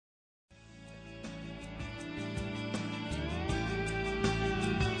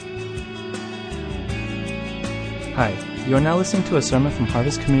Hi, you are now listening to a sermon from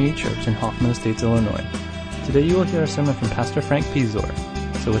Harvest Community Church in Hoffman Estates, Illinois. Today you will hear a sermon from Pastor Frank Piszczor.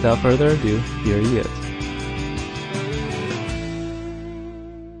 So without further ado, here he is.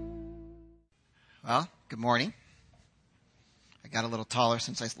 Well, good morning. I got a little taller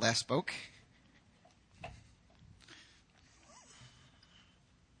since I last spoke.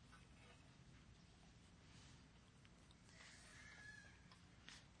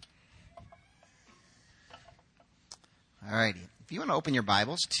 All righty. If you want to open your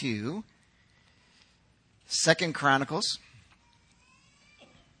Bibles to 2 Chronicles,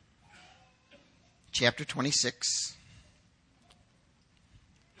 chapter 26.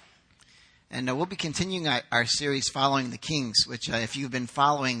 And we'll be continuing our series following the Kings, which if you've been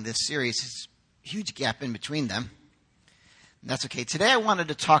following this series, it's a huge gap in between them. And that's okay. Today I wanted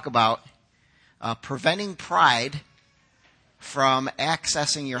to talk about preventing pride from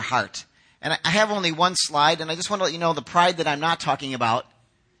accessing your heart. And I have only one slide, and I just want to let you know the pride that I'm not talking about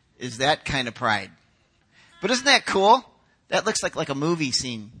is that kind of pride. But isn't that cool? That looks like a movie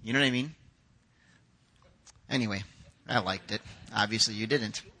scene. You know what I mean? Anyway, I liked it. Obviously you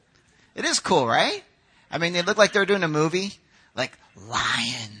didn't. It is cool, right? I mean, they look like they're doing a movie. Like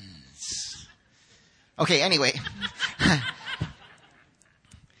lions. Okay, anyway.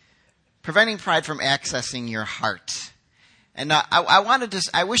 Preventing pride from accessing your heart. And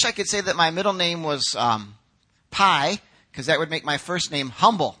I wish I could say that my middle name was Pie, because that would make my first name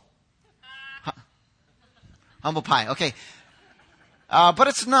Humble. Humble Pie, okay. But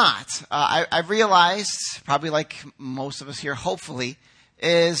it's not. I've realized, probably like most of us here, hopefully,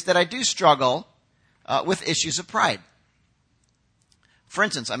 is that I do struggle with issues of pride. For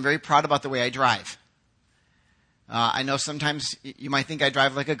instance, I'm very proud about the way I drive. I know sometimes you might think I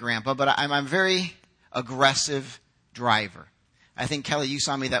drive like a grandpa, but I'm a very aggressive driver. I think, Kelly, you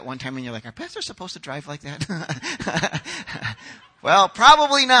saw me that one time and you're like, are pastors supposed to drive like that? Well,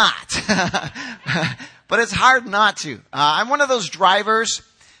 probably not. But it's hard not to. I'm one of those drivers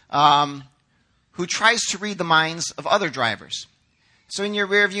who tries to read the minds of other drivers. So in your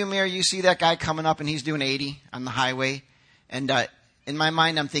rearview mirror, you see that guy coming up and he's doing 80 on the highway. And in my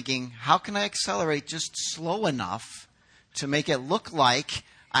mind, I'm thinking, how can I accelerate just slow enough to make it look like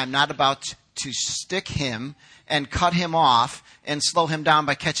I'm not about to stick him and cut him off and slow him down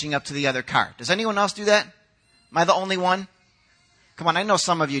by catching up to the other car? Does anyone else do that? Am I the only one? Come on, I know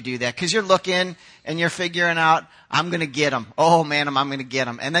some of you do that because you're looking and you're figuring out, I'm going to get him. Oh man, I'm going to get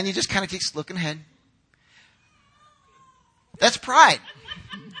him. And then you just kind of keep looking ahead. That's pride.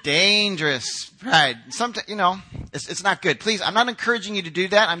 Dangerous pride. Sometimes, it's not good. Please, I'm not encouraging you to do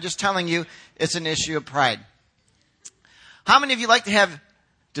that. I'm just telling you it's an issue of pride. How many of you like to have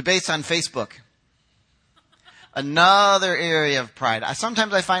debates on Facebook? Another area of pride.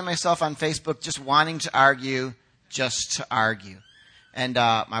 Sometimes I find myself on Facebook just wanting to argue, just to argue. And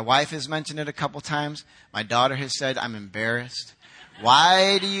my wife has mentioned it a couple times. My daughter has said, I'm embarrassed.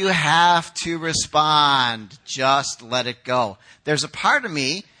 Why do you have to respond? Just let it go. There's a part of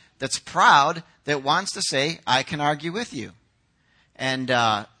me that's proud that wants to say, I can argue with you. And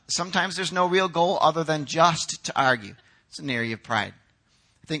sometimes there's no real goal other than just to argue. It's an area of pride.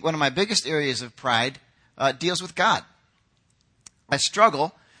 I think one of my biggest areas of pride deals with God. I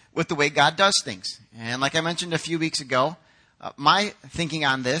struggle with the way God does things. And like I mentioned a few weeks ago, my thinking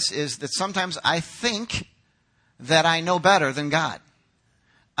on this is that sometimes I think that I know better than God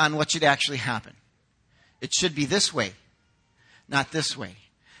on what should actually happen. It should be this way, not this way.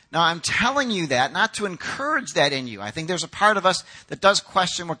 Now, I'm telling you that not to encourage that in you. I think there's a part of us that does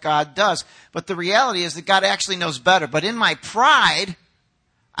question what God does. But the reality is that God actually knows better. But in my pride,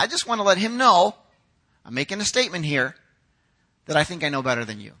 I just want to let him know, I'm making a statement here, that I think I know better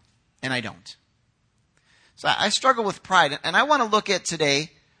than you. And I don't. So I struggle with pride. And I want to look at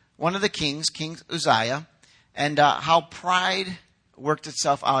today one of the kings, King Uziah, and how pride worked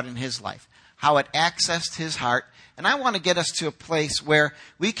itself out in his life, how it accessed his heart. And I want to get us to a place where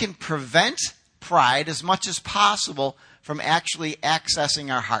we can prevent pride as much as possible from actually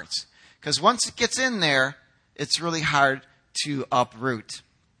accessing our hearts. Because once it gets in there, it's really hard to uproot.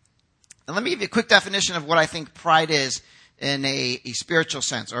 And let me give you a quick definition of what I think pride is in a spiritual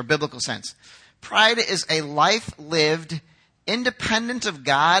sense or a biblical sense. Pride is a life lived independent of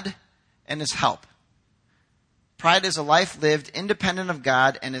God and his help. Pride is a life lived independent of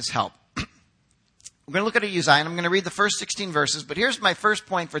God and his help. We're going to look at Uziah, and I'm going to read the first 16 verses, but here's my first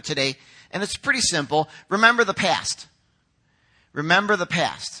point for today, and it's pretty simple. Remember the past. Remember the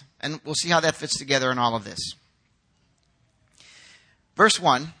past. And we'll see how that fits together in all of this. Verse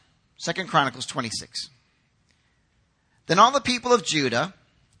 1, 2 Chronicles 26. Then all the people of Judah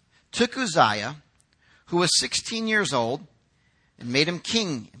took Uziah, who was 16 years old, and made him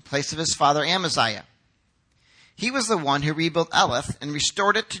king in place of his father Amaziah. He was the one who rebuilt Elath and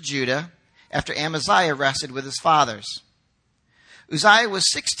restored it to Judah after Amaziah rested with his fathers. Uziah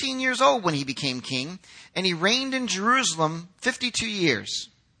was 16 years old when he became king, and he reigned in Jerusalem 52 years.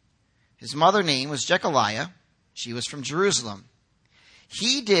 His mother's name was Jechaliah. She was from Jerusalem.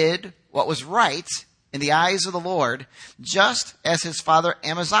 He did what was right in the eyes of the Lord, just as his father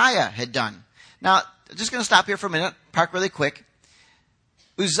Amaziah had done. Now, I'm just going to stop here for a minute, park really quick.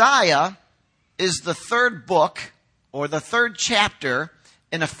 Uziah is the third book, or the third chapter,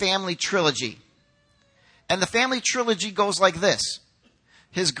 in a family trilogy. And the family trilogy goes like this.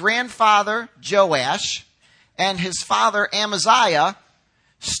 His grandfather, Joash, and his father, Amaziah,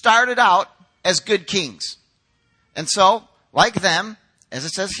 started out as good kings. And so, like them, as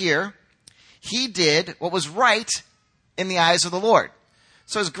it says here, he did what was right in the eyes of the Lord.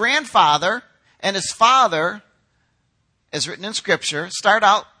 So his grandfather and his father, as written in Scripture, start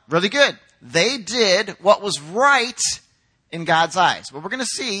out really good. They did what was right in God's eyes. But we're going to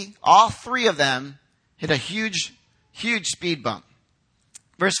see all three of them hit a huge, huge speed bump.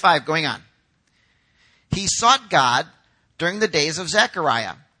 Verse 5, going on. He sought God during the days of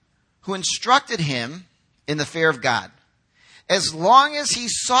Zechariah, who instructed him in the fear of God. As long as he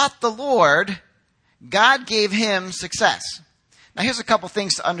sought the Lord, God gave him success. Now here's a couple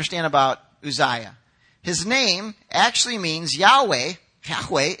things to understand about Uziah. His name actually means Yahweh.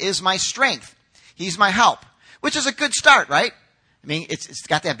 Yahweh is my strength. He's my help, which is a good start, right? I mean, it's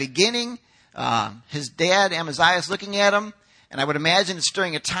got that beginning. His dad, Amaziah, is looking at him. And I would imagine it's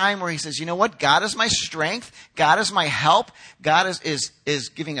during a time where he says, you know what? God is my strength. God is my help. God is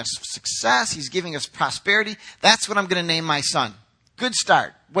giving us success. He's giving us prosperity. That's what I'm going to name my son. Good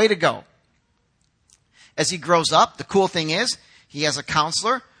start. Way to go. As he grows up, the cool thing is he has a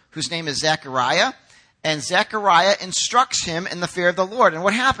counselor whose name is Zechariah. And Zechariah instructs him in the fear of the Lord. And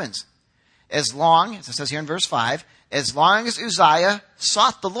what happens? As long, as it says here in verse 5, as long as Uziah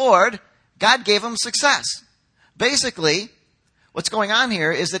sought the Lord, God gave him success. Basically, what's going on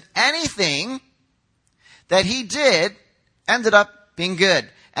here is that anything that he did ended up being good,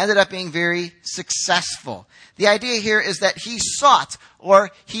 ended up being very successful. The idea here is that he sought, or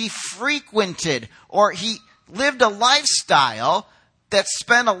he frequented, or he lived a lifestyle that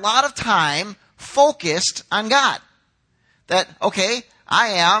spent a lot of time focused on God. That, okay, I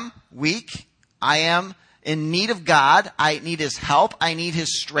am weak, I am in need of God, I need his help, I need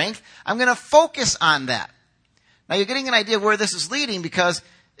his strength. I'm going to focus on that. Now you're getting an idea of where this is leading because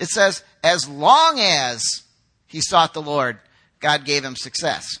it says, as long as he sought the Lord, God gave him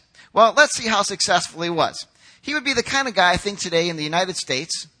success. Well, let's see how successful he was. He would be the kind of guy, I think, today in the United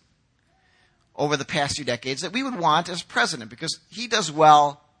States, over the past few decades, that we would want as president because he does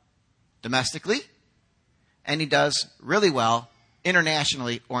well domestically and he does really well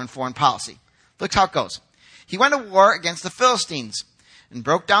internationally or in foreign policy. Look how it goes. He went to war against the Philistines and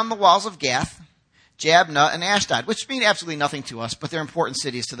broke down the walls of Gath, Jabneh, and Ashdod, which mean absolutely nothing to us, but they're important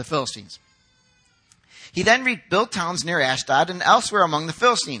cities to the Philistines. He then rebuilt towns near Ashdod and elsewhere among the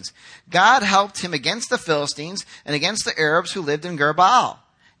Philistines. God helped him against the Philistines and against the Arabs who lived in Gur-baal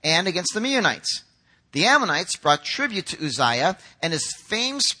and against the Meunites. The Ammonites brought tribute to Uziah, and his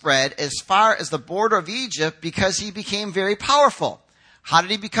fame spread as far as the border of Egypt because he became very powerful. How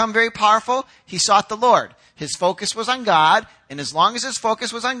did he become very powerful? He sought the Lord. His focus was on God, and as long as his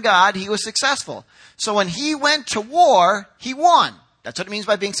focus was on God, he was successful. So when he went to war, he won. That's what it means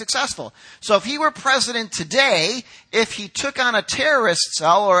by being successful. So if he were president today, if he took on a terrorist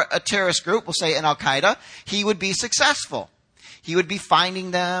cell or a terrorist group, we'll say an Al-Qaeda, he would be successful. He would be finding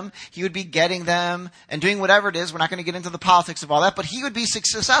them, he would be getting them, and doing whatever it is. We're not going to get into the politics of all that, but he would be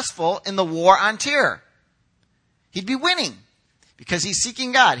successful in the war on terror. He'd be winning because he's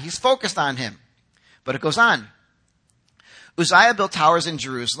seeking God. He's focused on him. But it goes on. Uziah built towers in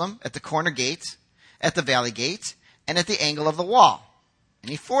Jerusalem at the corner gate, at the valley gate, and at the angle of the wall. And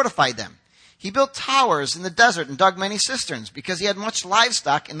he fortified them. He built towers in the desert and dug many cisterns because he had much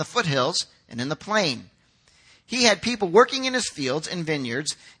livestock in the foothills and in the plain. He had people working in his fields and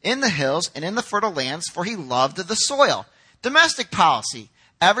vineyards, in the hills and in the fertile lands, for he loved the soil. Domestic policy.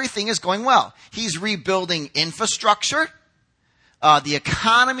 Everything is going well. He's rebuilding infrastructure. The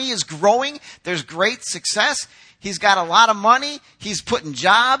economy is growing. There's great success. He's got a lot of money. He's putting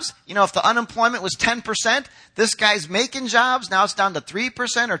jobs. You know, if the unemployment was 10%, this guy's making jobs. Now it's down to 3%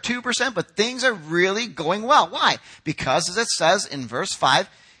 or 2%, but things are really going well. Why? Because, as it says in verse 5,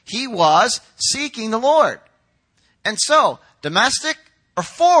 he was seeking the Lord. And so, domestic or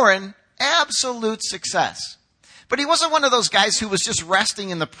foreign, absolute success. But he wasn't one of those guys who was just resting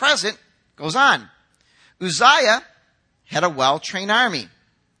in the present. Goes on. Uziah had a well-trained army,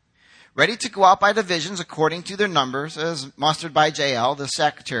 ready to go out by divisions according to their numbers, as mustered by Jael, the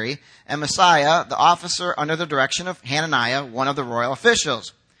secretary, and Messiah, the officer under the direction of Hananiah, one of the royal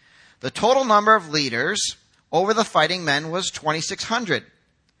officials. The total number of leaders over the fighting men was 2,600.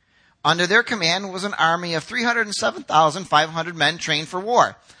 Under their command was an army of 307,500 men trained for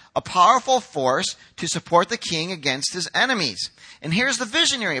war, a powerful force to support the king against his enemies. And here's the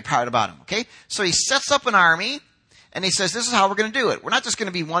visionary part about him, okay? So he sets up an army, and he says, this is how we're going to do it. We're not just going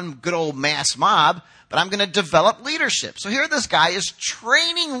to be one good old mass mob, but I'm going to develop leadership. So here this guy is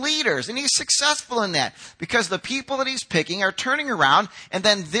training leaders, and he's successful in that because the people that he's picking are turning around, and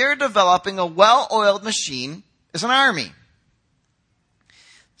then they're developing a well-oiled machine as an army.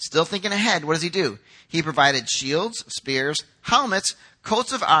 Still thinking ahead, what does he do? He provided shields, spears, helmets,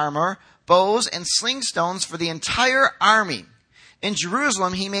 coats of armor, bows, and sling stones for the entire army. In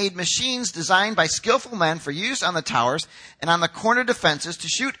Jerusalem, he made machines designed by skillful men for use on the towers and on the corner defenses to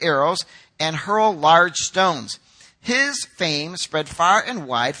shoot arrows and hurl large stones. His fame spread far and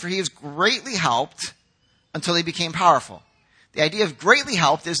wide, for he was greatly helped until he became powerful. The idea of greatly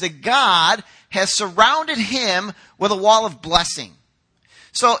helped is that God has surrounded him with a wall of blessing.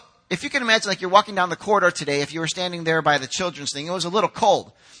 So if you can imagine, like you're walking down the corridor today, if you were standing there by the children's thing, it was a little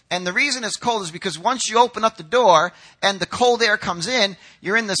cold. And the reason it's cold is because once you open up the door and the cold air comes in,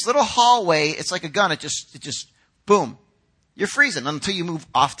 you're in this little hallway. It's like a gun. It just, boom. You're freezing until you move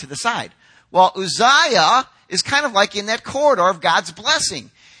off to the side. Well, Uziah is kind of like in that corridor of God's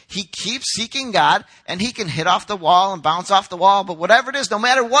blessing. He keeps seeking God, and he can hit off the wall and bounce off the wall. But whatever it is, no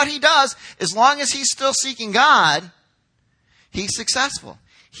matter what he does, as long as he's still seeking God, he's successful.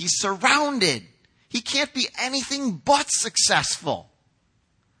 He's surrounded. He can't be anything but successful.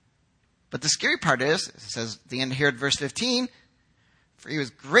 But the scary part is, it says at the end here at verse 15, for he was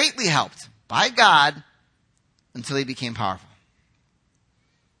greatly helped by God until he became powerful.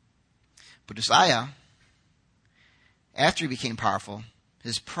 But Uziah, after he became powerful,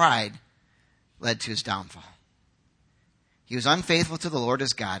 his pride led to his downfall. He was unfaithful to the Lord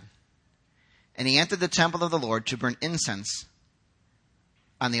his God, and he entered the temple of the Lord to burn incense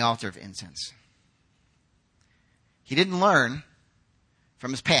on the altar of incense. He didn't learn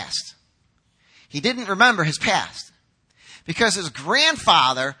from his past. He didn't remember his past because his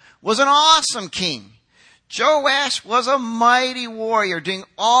grandfather was an awesome king. Joash was a mighty warrior doing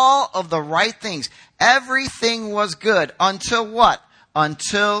all of the right things. Everything was good until what?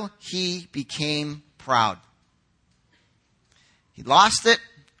 Until he became proud. He lost it.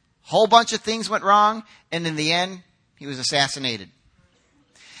 Whole bunch of things went wrong. And in the end, he was assassinated.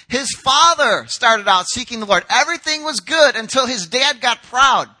 His father started out seeking the Lord. Everything was good until his dad got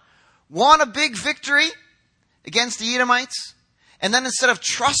proud. Won a big victory against the Edomites. And then instead of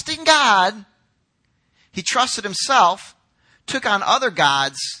trusting God, he trusted himself, took on other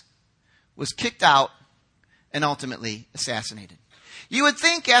gods, was kicked out, and ultimately assassinated. You would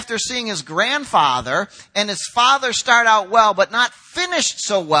think after seeing his grandfather and his father start out well, but not finished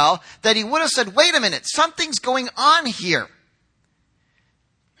so well, that he would have said, wait a minute, something's going on here.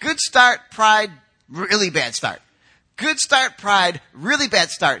 Good start, pride, really bad start. Good start, pride, really bad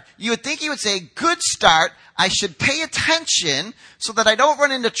start. You would think he would say, good start, I should pay attention so that I don't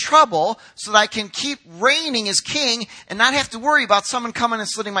run into trouble, so that I can keep reigning as king and not have to worry about someone coming and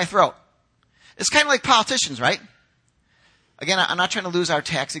slitting my throat. It's kind of like politicians, right? Again, I'm not trying to lose our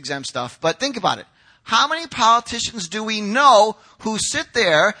tax-exempt stuff, but think about it. How many politicians do we know who sit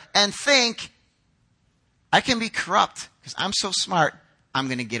there and think, I can be corrupt because I'm so smart, I'm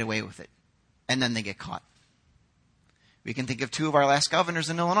going to get away with it. And then they get caught. We can think of two of our last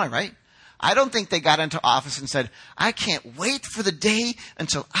governors in Illinois, right? I don't think they got into office and said, I can't wait for the day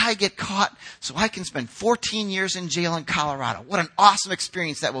until I get caught so I can spend 14 years in jail in Colorado. What an awesome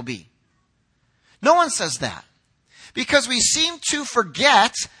experience that will be. No one says that because we seem to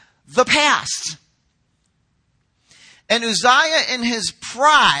forget the past. And Uziah in his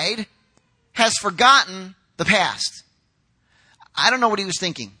pride has forgotten the past. I don't know what he was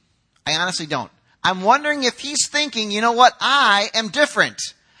thinking. I honestly don't. I'm wondering if he's thinking, you know what? I am different.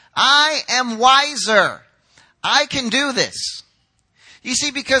 I am wiser. I can do this. You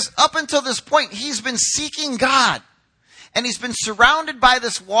see, because up until this point, he's been seeking God. And he's been surrounded by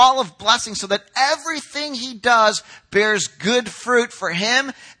this wall of blessing so that everything he does bears good fruit for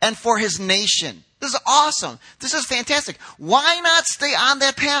him and for his nation. This is awesome. This is fantastic. Why not stay on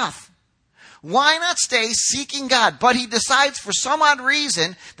that path? Why not stay seeking God? But he decides for some odd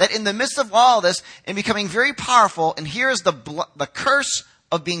reason that in the midst of all this and becoming very powerful, and here is the curse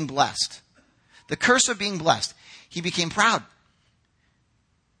of being blessed. The curse of being blessed. He became proud.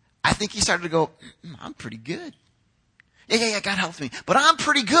 I think he started to go, I'm pretty good. Yeah, God helps me. But I'm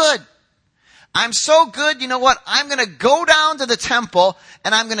pretty good. I'm so good, you know what? I'm going to go down to the temple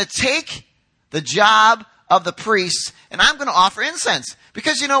and I'm going to take the job of the priests and I'm going to offer incense.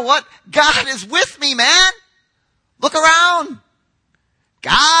 Because you know what? God is with me, man. Look around.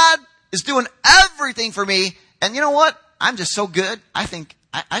 God is doing everything for me. And you know what? I'm just so good. I think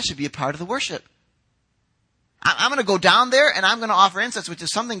I should be a part of the worship. I'm going to go down there and I'm going to offer incense, which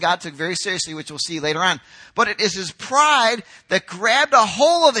is something God took very seriously, which we'll see later on. But it is his pride that grabbed a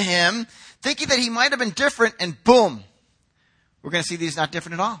hold of him, thinking that he might have been different, and boom. We're going to see that he's not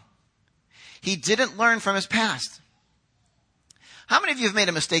different at all. He didn't learn from his past. How many of you have made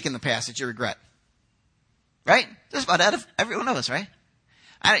a mistake in the past that you regret? Right? Just about every one of us, right?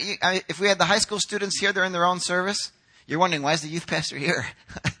 If we had the high school students here, they're in their own service. You're wondering, why is the youth pastor here?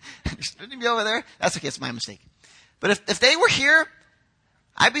 Shouldn't he be over there? That's okay, it's my mistake. But if they were here,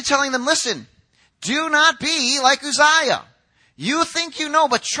 I'd be telling them, listen, do not be like Uziah. You think you know,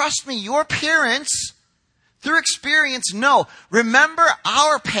 but trust me, your parents, through experience, know. Remember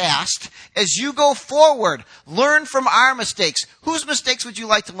our past as you go forward. Learn from our mistakes. Whose mistakes would you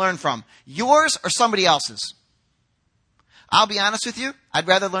like to learn from? Yours or somebody else's? I'll be honest with you, I'd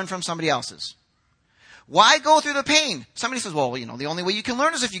rather learn from somebody else's. Why go through the pain? Somebody says, well, the only way you can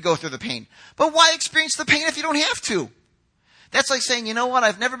learn is if you go through the pain. But why experience the pain if you don't have to? That's like saying, you know what,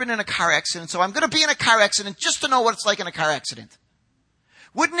 I've never been in a car accident, so I'm going to be in a car accident just to know what it's like in a car accident.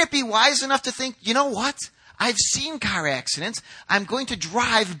 Wouldn't it be wise enough to think, you know what? I've seen car accidents. I'm going to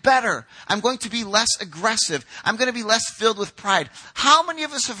drive better. I'm going to be less aggressive. I'm going to be less filled with pride. How many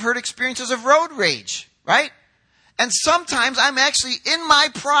of us have heard experiences of road rage, right? And sometimes I'm actually in my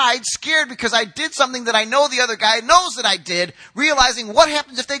pride scared because I did something that I know the other guy knows that I did, realizing what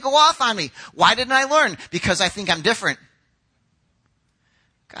happens if they go off on me. Why didn't I learn? Because I think I'm different.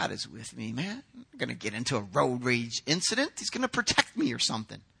 God is with me, man. I'm not going to get into a road rage incident. He's going to protect me or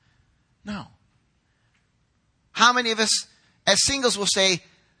something. No. How many of us as singles will say,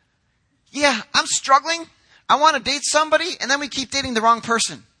 yeah, I'm struggling. I want to date somebody, and then we keep dating the wrong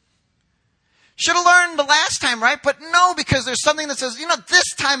person. Should have learned the last time, right? But no, because there's something that says,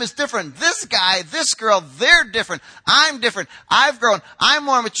 this time is different. This guy, this girl, they're different. I'm different. I've grown. I'm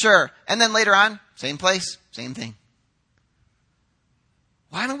more mature. And then later on, same place, same thing.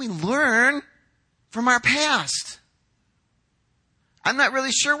 Why don't we learn from our past? I'm not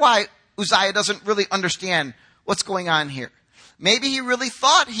really sure why Uziah doesn't really understand what's going on here. Maybe he really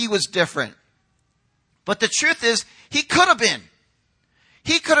thought he was different. But the truth is, he could have been.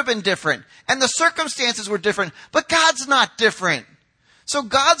 He could have been different. And the circumstances were different. But God's not different. So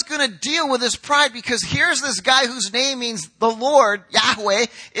God's going to deal with his pride because here's this guy whose name means the Lord, Yahweh,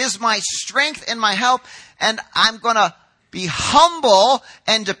 is my strength and my help. And I'm going to be humble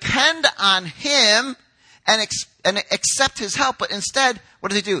and depend on him and accept his help. But instead, what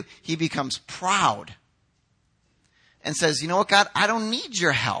does he do? He becomes proud and says, you know what, God, I don't need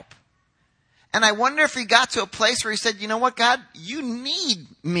your help. And I wonder if he got to a place where he said, you know what, God, you need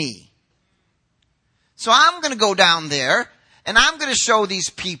me. So I'm going to go down there and I'm going to show these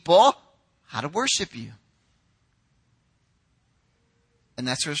people how to worship you. And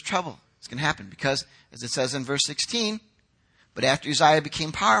that's where his trouble is going to happen. Because, as it says in verse 16, but after Uziah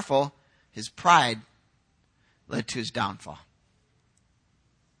became powerful, his pride led to his downfall.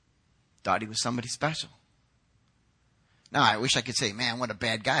 Thought he was somebody special. Now, I wish I could say, man, what a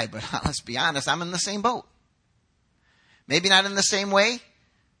bad guy, but let's be honest, I'm in the same boat. Maybe not in the same way,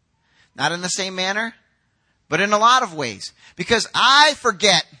 not in the same manner, but in a lot of ways. Because I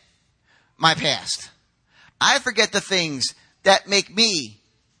forget my past. I forget the things that make me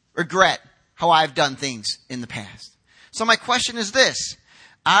regret how I've done things in the past. So my question is this: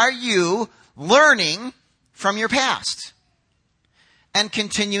 are you learning from your past and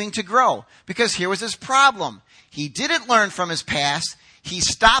continuing to grow? Because here was his problem. He didn't learn from his past. He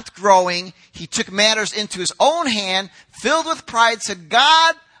stopped growing. He took matters into his own hand, filled with pride, said,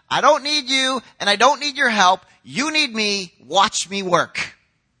 God, I don't need you and I don't need your help. You need me. Watch me work.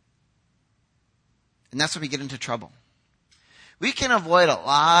 And that's when we get into trouble. We can avoid a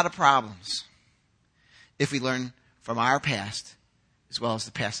lot of problems if we learn from our past as well as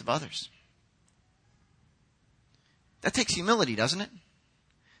the past of others. That takes humility, doesn't it?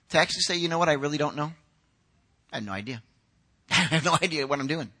 To actually say, you know what, I really don't know. I have no idea. I have no idea what I'm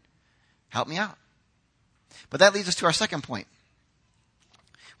doing. Help me out. But that leads us to our second point,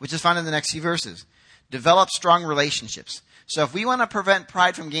 which is found in the next few verses. Develop strong relationships. So if we want to prevent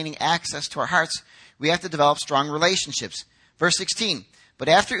pride from gaining access to our hearts, we have to develop strong relationships. Verse 16, but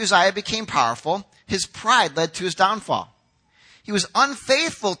after Uziah became powerful, his pride led to his downfall. He was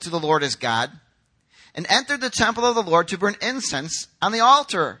unfaithful to the Lord his God and entered the temple of the Lord to burn incense on the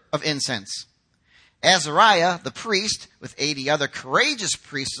altar of incense. Azariah, the priest, with 80 other courageous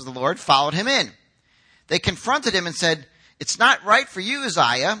priests of the Lord, followed him in. They confronted him and said, "It's not right for you,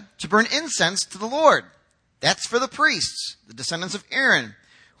 Uziah, to burn incense to the Lord. That's for the priests, the descendants of Aaron,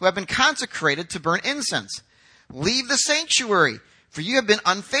 who have been consecrated to burn incense. Leave the sanctuary, for you have been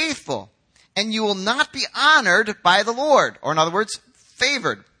unfaithful, and you will not be honored by the Lord." Or in other words,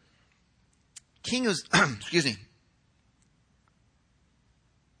 favored. King excuse me.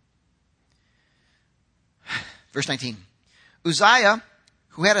 Verse 19. Uziah,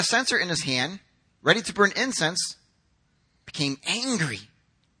 who had a censer in his hand, ready to burn incense, became angry.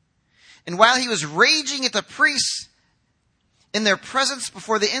 And while he was raging at the priests in their presence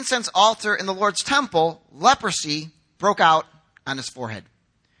before the incense altar in the Lord's temple, leprosy broke out on his forehead.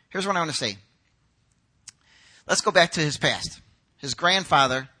 Here's what I want to say. Let's go back to his past. His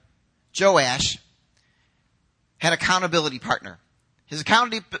grandfather, Joash, had an accountability partner. His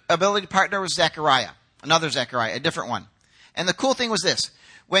accountability partner was Zechariah, another Zechariah, a different one. And the cool thing was this.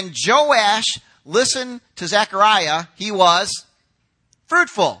 When Joash listened to Zechariah, he was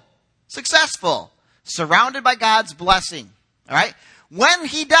fruitful, successful, surrounded by God's blessing. All right? When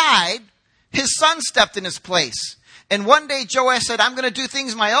he died, his son stepped in his place. And one day Joash said, "I'm going to do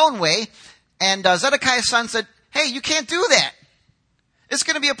things my own way." And Zedekiah's son said, "Hey, you can't do that. It's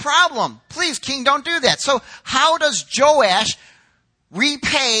going to be a problem. Please, king, don't do that." So how does Joash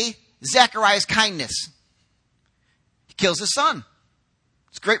repay Zechariah's kindness? He kills his son.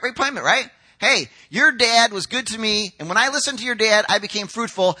 It's great repayment, right? Hey, your dad was good to me, and when I listened to your dad, I became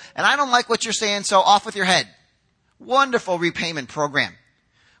fruitful, and I don't like what you're saying, so off with your head. Wonderful repayment program.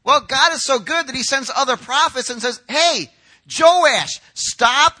 Well, God is so good that he sends other prophets and says, "Hey, Joash,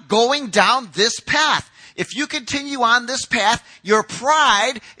 stop going down this path. If you continue on this path, your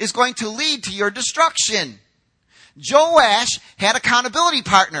pride is going to lead to your destruction." Joash had accountability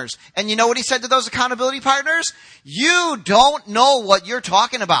partners. And you know what he said to those accountability partners? "You don't know what you're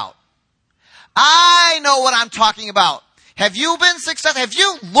talking about. I know what I'm talking about. Have you been successful? Have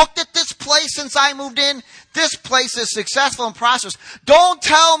you looked at this place since I moved in? This place is successful and prosperous. Don't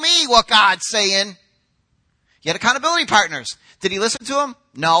tell me what God's saying." He had accountability partners. Did he listen to them?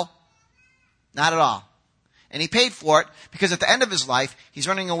 No, not at all. And he paid for it because at the end of his life, he's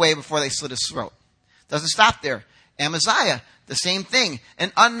running away before they slit his throat. Doesn't stop there. Amaziah, the same thing.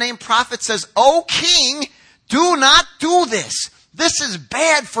 An unnamed prophet says, "O king, do not do this. This is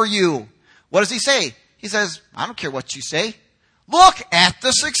bad for you." What does he say? He says, "I don't care what you say. Look at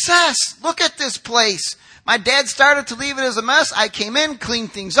the success. Look at this place. My dad started to leave it as a mess. I came in,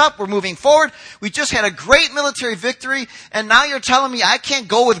 cleaned things up. We're moving forward. We just had a great military victory. And now you're telling me I can't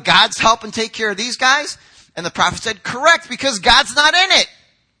go with God's help and take care of these guys?" And the prophet said, "Correct, because God's not in it."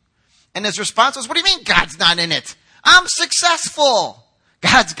 And his response was, "What do you mean God's not in it? I'm successful.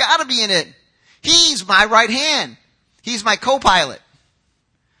 God's got to be in it. He's my right hand. He's my co-pilot."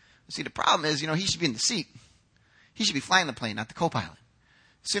 See, the problem is, he should be in the seat. He should be flying the plane, not the co-pilot.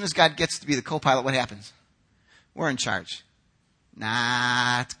 As soon as God gets to be the co-pilot, what happens? We're in charge.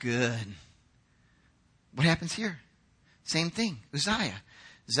 Not good. What happens here? Same thing. Uziah.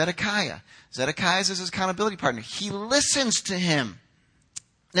 Zedekiah. Zedekiah is his accountability partner. He listens to him.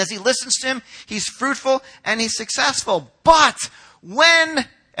 And as he listens to him, he's fruitful and he's successful. But when,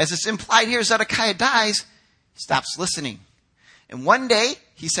 as it's implied here, Zedekiah dies, he stops listening. And one day,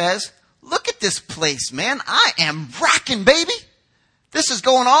 he says, "Look at this place, man. I am rocking, baby. This is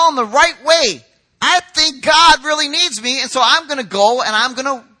going all in the right way. I think God really needs me, and so I'm going to go and I'm going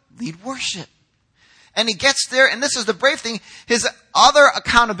to lead worship." And he gets there, and this is the brave thing. His other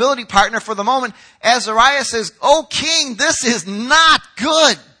accountability partner for the moment, Azariah, says, "Oh, king, this is not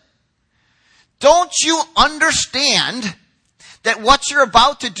good. Don't you understand that what you're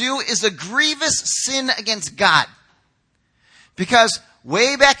about to do is a grievous sin against God? Because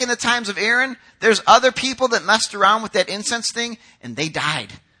way back in the times of Aaron, there's other people that messed around with that incense thing, and they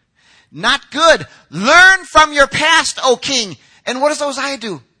died. Not good. Learn from your past, O king." And what does Uziah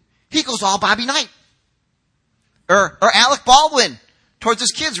do? He goes all Bobby Knight. Or Alec Baldwin towards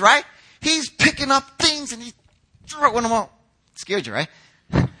his kids, right? He's picking up things and he threw them out. Scared you, right?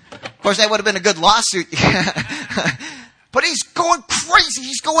 Of course, that would have been a good lawsuit. But he's going crazy.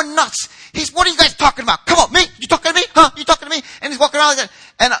 He's going nuts. What are you guys talking about? Come on, me? You talking to me? Huh? You talking to me? And he's walking around like that.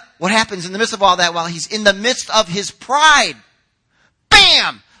 And what happens in the midst of all that? While he's in the midst of his pride,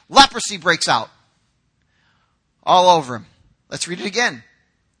 bam! Leprosy breaks out. All over him. Let's read it again.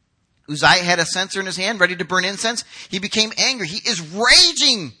 Uziah had a censer in his hand, ready to burn incense. He became angry. He is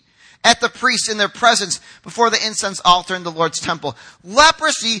raging at the priests in their presence before the incense altar in the Lord's temple.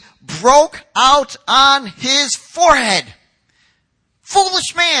 Leprosy broke out on his forehead.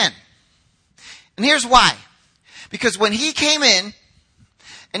 Foolish man. And here's why. Because when he came in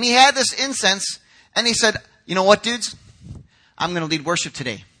and he had this incense and he said, you know what, dudes? I'm going to lead worship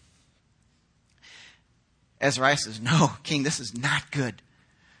today. Azariah says, no, king, this is not good.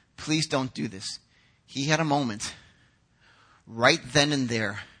 Please don't do this. He had a moment right then and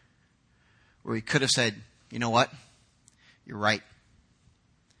there where he could have said, you know what? You're right.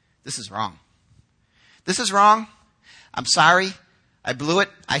 This is wrong. This is wrong. I'm sorry. I blew it.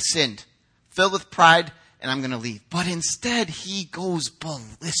 I sinned. Filled with pride, and I'm going to leave. But instead, he goes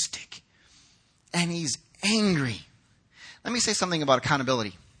ballistic. And he's angry. Let me say something about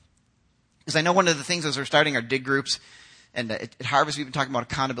accountability. Because I know one of the things as we're starting our dig groups, and at Harvest we've been talking about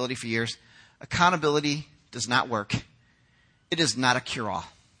accountability for years. Accountability does not work. It is not a cure-all.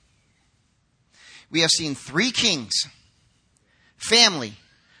 We have seen 3 kings, family,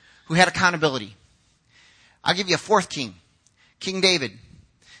 who had accountability. I'll give you a 4th king, King David.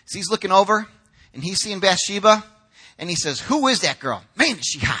 So he's looking over, and he's seeing Bathsheba, and he says, who is that girl? Man, is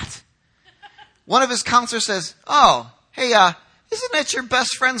she hot. One of his counselors says, oh, hey, isn't that your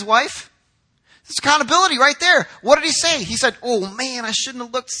best friend's wife? It's accountability right there. What did he say? He said, oh man, I shouldn't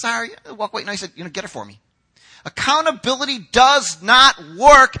have looked, sorry. Walk away. No, he said, get her for me. Accountability does not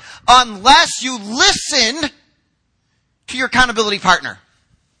work unless you listen to your accountability partner.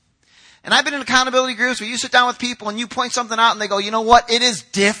 And I've been in accountability groups where you sit down with people and you point something out and they go, you know what? It is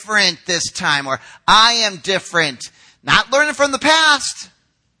different this time, or I am different. Not learning from the past.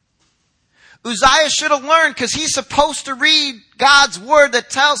 Uziah should have learned because he's supposed to read God's word that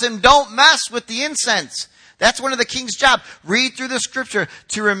tells him don't mess with the incense. That's one of the king's job. Read through the scripture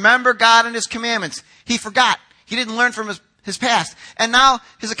to remember God and his commandments. He forgot. He didn't learn from his past. And now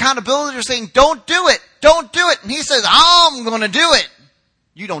his accountability are saying, don't do it. Don't do it. And he says, I'm going to do it.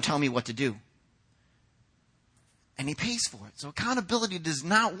 You don't tell me what to do. And he pays for it. So accountability does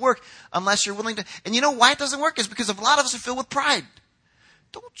not work unless you're willing to. And you know why it doesn't work? Is because a lot of us are filled with pride.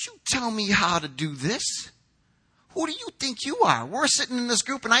 Don't you tell me how to do this. Who do you think you are? We're sitting in this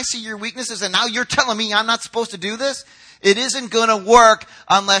group and I see your weaknesses and now you're telling me I'm not supposed to do this? It isn't going to work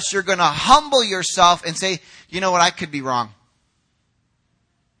unless you're going to humble yourself and say, you know what, I could be wrong.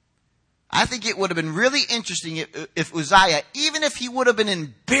 I think it would have been really interesting if Uziah, even if he would have been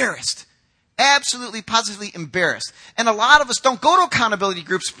embarrassed, absolutely, positively embarrassed. And a lot of us don't go to accountability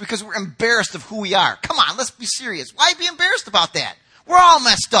groups because we're embarrassed of who we are. Come on, let's be serious. Why be embarrassed about that? We're all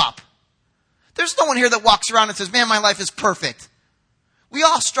messed up. There's no one here that walks around and says, man, my life is perfect. We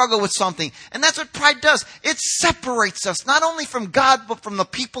all struggle with something. And that's what pride does. It separates us, not only from God, but from the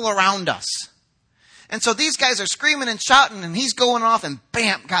people around us. And so these guys are screaming and shouting, and he's going off, and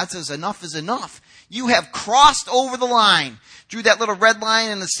bam, God says, enough is enough. You have crossed over the line. Drew that little red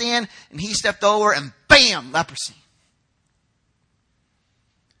line in the sand, and he stepped over, and bam, leprosy.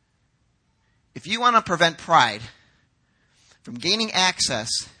 If you want to prevent pride from gaining access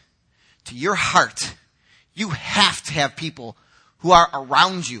to your heart, you have to have people who are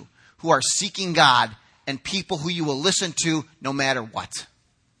around you, who are seeking God, and people who you will listen to no matter what.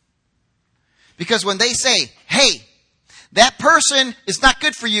 Because when they say, hey, that person is not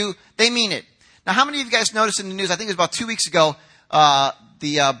good for you, they mean it. Now, how many of you guys noticed in the news, I think it was about 2 weeks ago,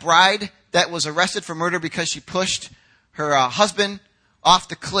 the bride that was arrested for murder because she pushed her husband off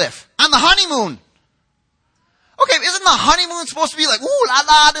the cliff on the honeymoon. Okay, isn't the honeymoon supposed to be like, ooh, la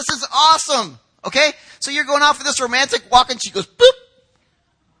la, this is awesome? Okay? So you're going out for this romantic walk and she goes, boop.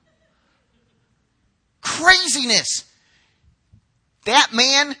 Craziness. That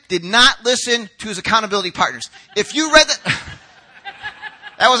man did not listen to his accountability partners. If you read that,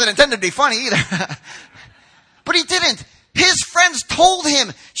 that wasn't intended to be funny either. But he didn't. His friends told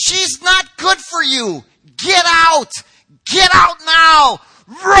him, she's not good for you. Get out. Get out now.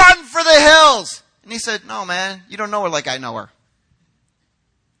 Run for the hills. And he said, no, man, you don't know her like I know her.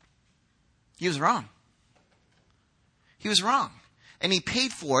 He was wrong. He was wrong. And he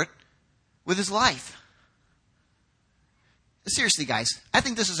paid for it with his life. Seriously, guys, I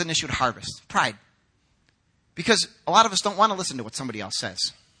think this is an issue at Harvest. Pride. Because a lot of us don't want to listen to what somebody else says.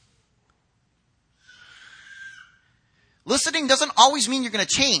 Listening doesn't always mean you're going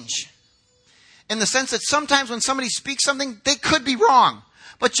to change. In the sense that sometimes when somebody speaks something, they could be wrong.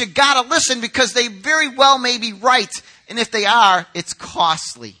 But you got to listen because they very well may be right. And if they are, it's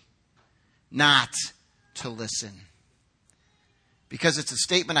costly not to listen. Because it's a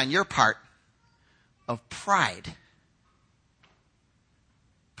statement on your part of pride.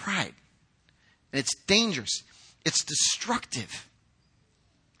 Pride. And it's dangerous. It's destructive.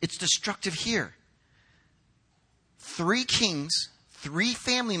 It's destructive here. 3 kings, 3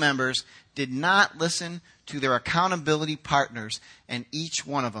 family members did not listen to their accountability partners, and each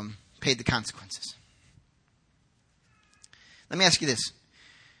one of them paid the consequences. Let me ask you this.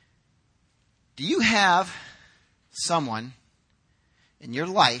 Do you have someone in your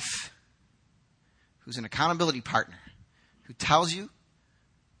life who's an accountability partner who tells you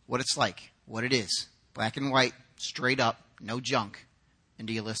what it's like, what it is, black and white, straight up, no junk, and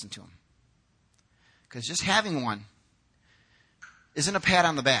do you listen to them? Because just having one isn't a pat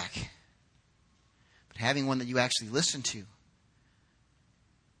on the back, but having one that you actually listen to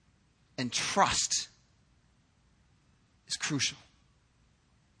and trust is crucial.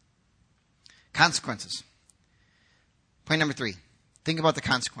 Consequences. Point number 3. Think about the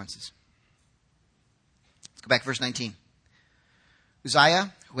consequences. Let's go back to verse 19.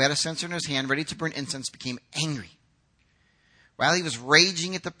 Uziah, who had a censer in his hand ready to burn incense, became angry. While he was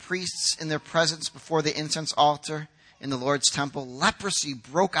raging at the priests in their presence before the incense altar in the Lord's temple, leprosy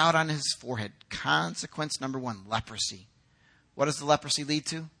broke out on his forehead. Consequence number 1, leprosy. What does the leprosy lead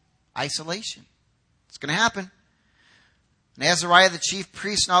to? Isolation. It's going to happen. And Azariah, the chief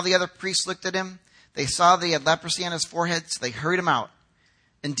priest, and all the other priests looked at him. They saw that he had leprosy on his forehead, so they hurried him out.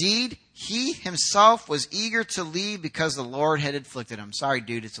 Indeed, he himself was eager to leave because the Lord had afflicted him. Sorry,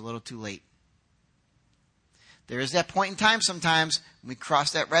 dude, it's a little too late. There is that point in time sometimes when we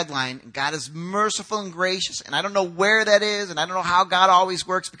cross that red line, and God is merciful and gracious. And I don't know where that is, and I don't know how God always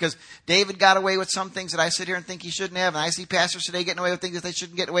works, because David got away with some things that I sit here and think he shouldn't have, and I see pastors today getting away with things that they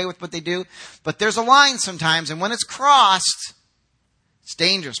shouldn't get away with, but they do. But there's a line sometimes, and when it's crossed, it's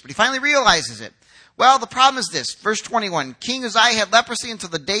dangerous. But he finally realizes it. Well, the problem is this. Verse 21, King Uziah had leprosy until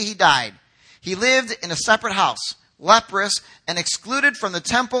the day he died. He lived in a separate house, leprous, and excluded from the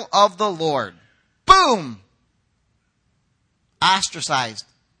temple of the Lord. Boom! Ostracized.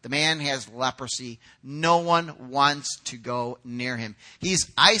 The man has leprosy. No one wants to go near him.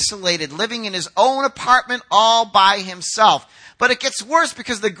 He's isolated, living in his own apartment all by himself. But it gets worse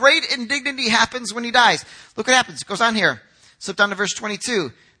because the great indignity happens when he dies. Look what happens. It goes on here. Slip down to verse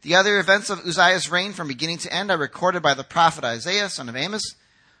 22. The other events of Uzziah's reign from beginning to end are recorded by the prophet Isaiah, son of Amos.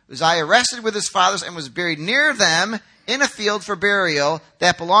 Uzziah rested with his fathers and was buried near them in a field for burial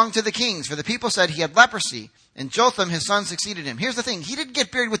that belonged to the kings. For the people said he had leprosy. And Jotham, his son, succeeded him. Here's the thing. He didn't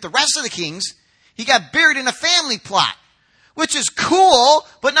get buried with the rest of the kings. He got buried in a family plot, which is cool,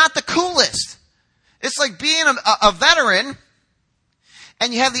 but not the coolest. It's like being a veteran,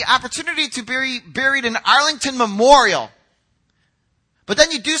 and you have the opportunity to be buried in Arlington Memorial. But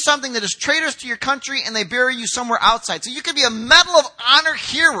then you do something that is traitorous to your country, and they bury you somewhere outside. So you could be a Medal of Honor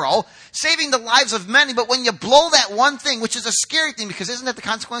hero, saving the lives of many, but when you blow that one thing, which is a scary thing, because isn't that the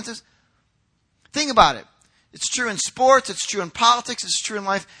consequences? Think about it. It's true in sports, it's true in politics, it's true in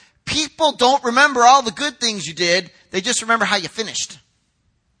life. People don't remember all the good things you did. They just remember how you finished.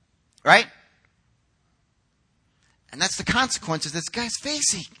 Right? And that's the consequences this guy's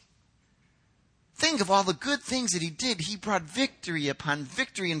facing. Think of all the good things that he did. He brought victory upon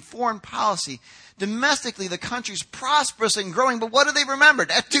victory in foreign policy. Domestically, the country's prosperous and growing. But what do they remember?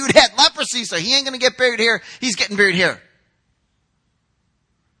 That dude had leprosy, so he ain't going to get buried here. He's getting buried here.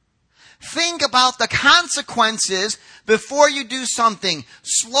 Think about the consequences before you do something.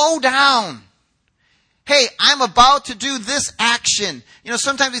 Slow down. Hey, I'm about to do this action. You know,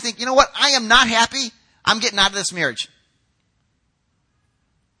 sometimes we think, you know what? I am not happy. I'm getting out of this marriage.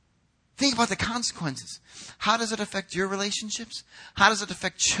 Think about the consequences. How does it affect your relationships? How does it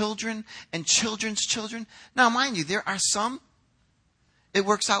affect children and children's children? Now, mind you, there are some it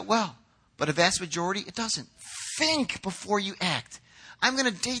works out well, but a vast majority, it doesn't. Think before you act. I'm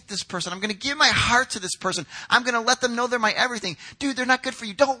going to date this person. I'm going to give my heart to this person. I'm going to let them know they're my everything. Dude, they're not good for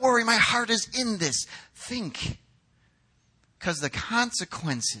you. Don't worry. My heart is in this. Think. Because the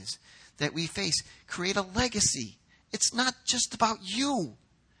consequences that we face create a legacy. It's not just about you.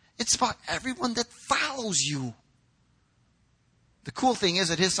 It's about everyone that follows you. The cool thing is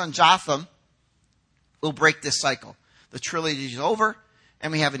that his son Jotham will break this cycle. The trilogy is over,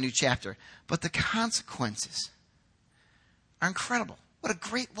 and we have a new chapter. But the consequences are incredible. What a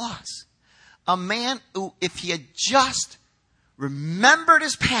great loss. A man who, if he had just remembered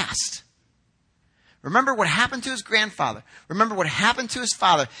his past, remember what happened to his grandfather, remember what happened to his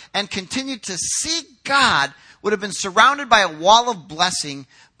father, and continued to seek God, would have been surrounded by a wall of blessing.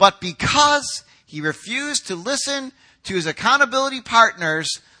 But because he refused to listen to his accountability partners,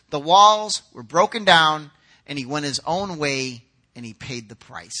 the walls were broken down, and he went his own way, and he paid the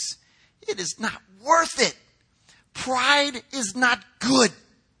price. It is not worth it. Pride is not good.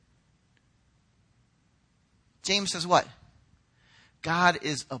 James says what? God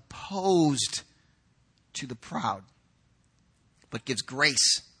is opposed to the proud, but gives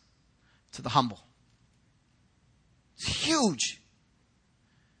grace to the humble. It's huge.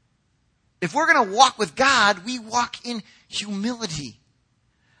 If we're going to walk with God, we walk in humility.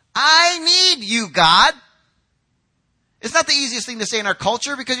 I need you, God. It's not the easiest thing to say in our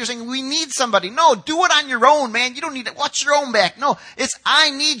culture because you're saying we need somebody. No, do it on your own, man. You don't need to watch your own back. No, it's I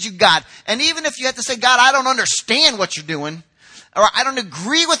need you, God. And even if you have to say, God, I don't understand what you're doing, or I don't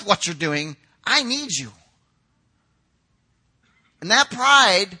agree with what you're doing, I need you. And that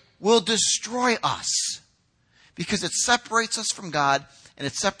pride will destroy us because it separates us from God and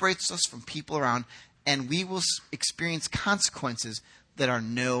it separates us from people around, and we will experience consequences that are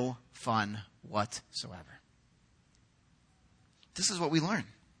no fun whatsoever. This is what we learn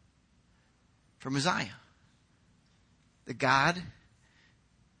from Uziah. That God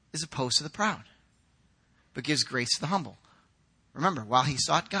is opposed to the proud, but gives grace to the humble. Remember, while he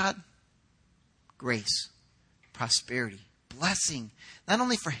sought God, grace, prosperity, blessing, not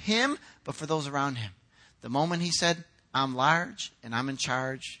only for him, but for those around him. The moment he said, I'm large and I'm in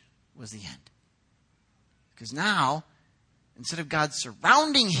charge, was the end. Because now, instead of God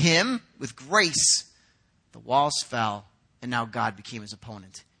surrounding him with grace, the walls fell. And now God became his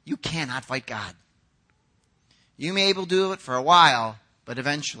opponent. You cannot fight God. You may be able to do it for a while, but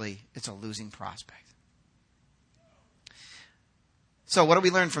eventually it's a losing prospect. So what do we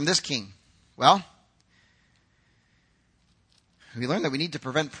learn from this king? Well, we learn that we need to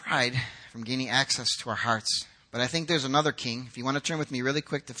prevent pride from gaining access to our hearts. But I think there's another king. If you want to turn with me really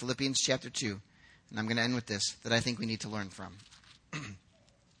quick to Philippians chapter 2, and I'm going to end with this, that I think we need to learn from.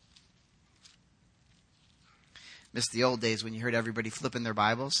 Missed the old days when you heard everybody flipping their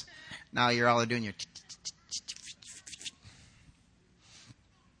Bibles. Now you're all doing your...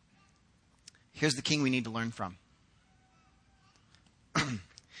 Here's the king we need to learn from.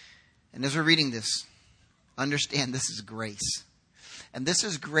 And as we're reading this, understand this is grace. And this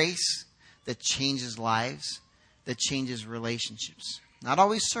is grace that changes lives, that changes relationships. Not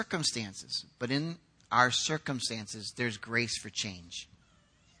always circumstances, but in our circumstances, there's grace for change.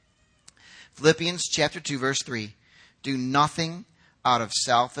 Philippians chapter 2, verse 3. Do nothing out of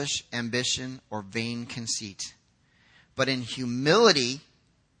selfish ambition or vain conceit, but in humility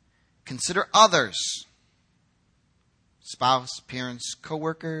consider others, spouse, parents,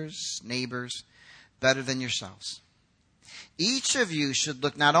 co-workers, neighbors, better than yourselves. Each of you should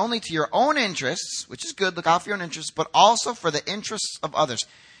look not only to your own interests, which is good, look out for your own interests, but also for the interests of others.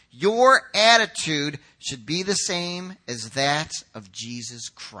 Your attitude should be the same as that of Jesus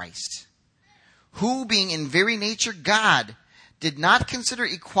Christ, who, being in very nature God, did not consider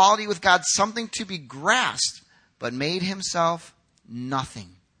equality with God something to be grasped, but made himself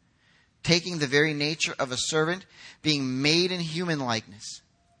nothing, taking the very nature of a servant, being made in human likeness.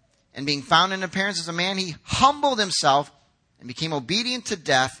 And being found in appearance as a man, he humbled himself and became obedient to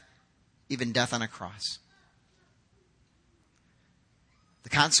death, even death on a cross. The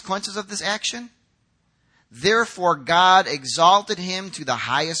consequences of this action? Therefore God exalted him to the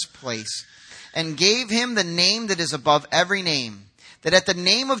highest place and gave him the name that is above every name, that at the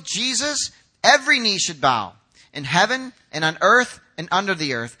name of Jesus every knee should bow, in heaven and on earth and under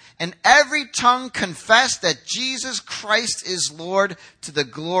the earth, and every tongue confess that Jesus Christ is Lord, to the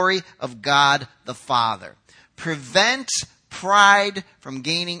glory of God the Father. Prevent pride from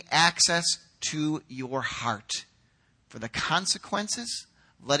gaining access to your heart. For the consequences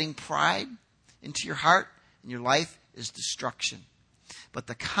of letting pride into your heart and your life is destruction. But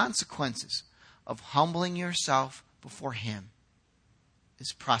the consequences of humbling yourself before him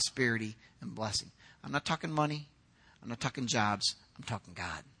is prosperity and blessing. I'm not talking money. I'm not talking jobs. I'm talking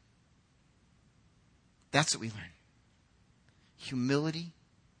God. That's what we learn. Humility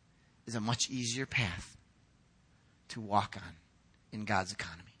is a much easier path to walk on in God's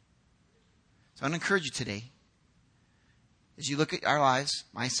economy. So I want to encourage you today, as you look at our lives,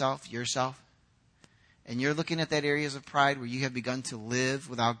 myself, yourself, and you're looking at that areas of pride where you have begun to live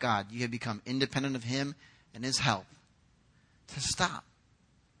without God, you have become independent of him and his help, to stop.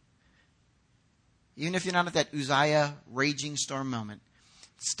 Even if you're not at that Uziah raging storm moment,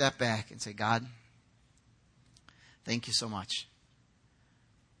 step back and say, God, thank you so much.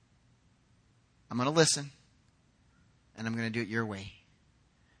 I'm going to listen, and I'm going to do it your way,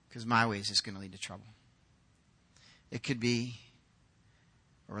 because my way is just going to lead to trouble. It could be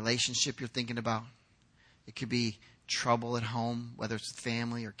a relationship you're thinking about. It could be trouble at home, whether it's with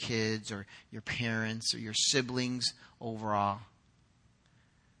family or kids or your parents or your siblings overall.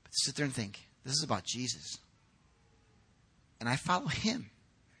 But sit there and think, this is about Jesus. And I follow him,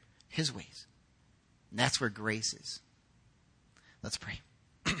 his ways. And that's where grace is. Let's pray.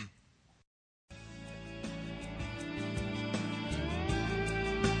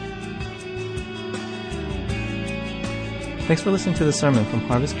 Thanks for listening to the sermon from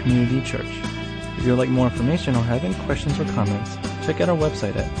Harvest Community Church. If you would like more information or have any questions or comments, check out our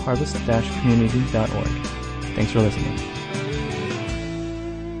website at harvest-community.org. Thanks for listening.